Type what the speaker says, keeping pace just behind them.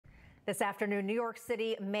This afternoon, New York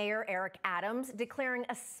City Mayor Eric Adams declaring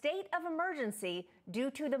a state of emergency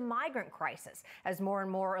due to the migrant crisis as more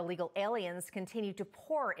and more illegal aliens continue to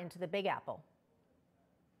pour into the Big Apple.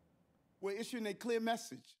 We're issuing a clear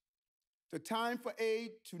message. The time for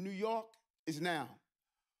aid to New York is now.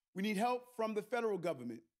 We need help from the federal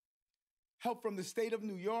government, help from the state of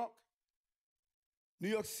New York. New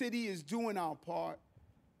York City is doing our part,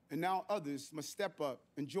 and now others must step up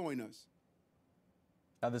and join us.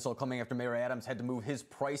 Now, this all coming after Mayor Adams had to move his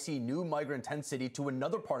pricey new migrant tent city to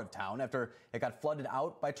another part of town after it got flooded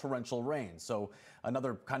out by torrential rain. So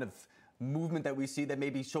another kind of movement that we see that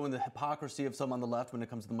may be showing the hypocrisy of some on the left when it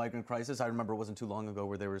comes to the migrant crisis. I remember it wasn't too long ago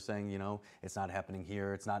where they were saying, you know, it's not happening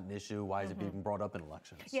here, it's not an issue, why is it being brought up in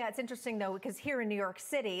elections? Yeah, it's interesting though, because here in New York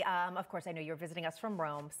City, of course I know you're visiting us from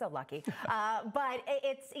Rome, so lucky, but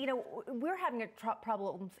it's, you know, we're having a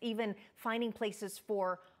problem even finding places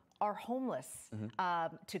for are homeless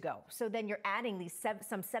to go. So then you're adding these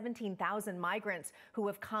some 17,000 migrants who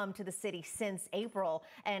have come to the city since April,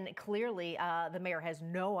 and clearly the mayor has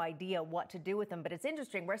no idea what to do with them. But it's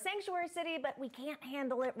interesting. We're a sanctuary city, but we can't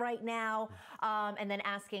handle it right now. And then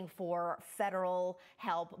asking for federal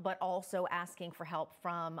help, but also asking for help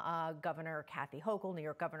from Governor Kathy Hochul, New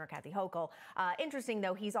York Governor Kathy Hochul. Interesting,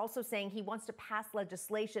 though, he's also saying he wants to pass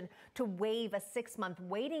legislation to waive a 6-month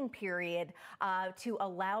waiting period to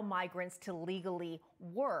allow migrants to legally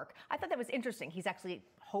work. I thought that was interesting. He's actually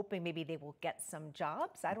hoping maybe they will get some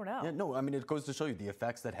jobs. I don't know. Yeah, no, I mean, it goes to show you the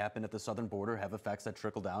effects that happen at the southern border have effects that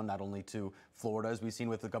trickle down not only to Florida, as we've seen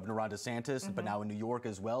with the Governor Ron DeSantis, but now in New York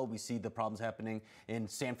as well. We see the problems happening in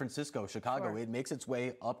San Francisco, Chicago. Sure. It makes its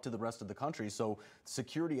way up to the rest of the country. So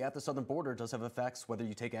security at the southern border does have effects whether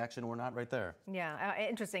you take action or not right there. Yeah,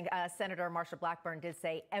 interesting. Senator Marsha Blackburn did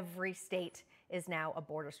say every state is now a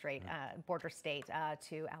border state,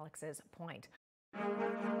 to Alex's point.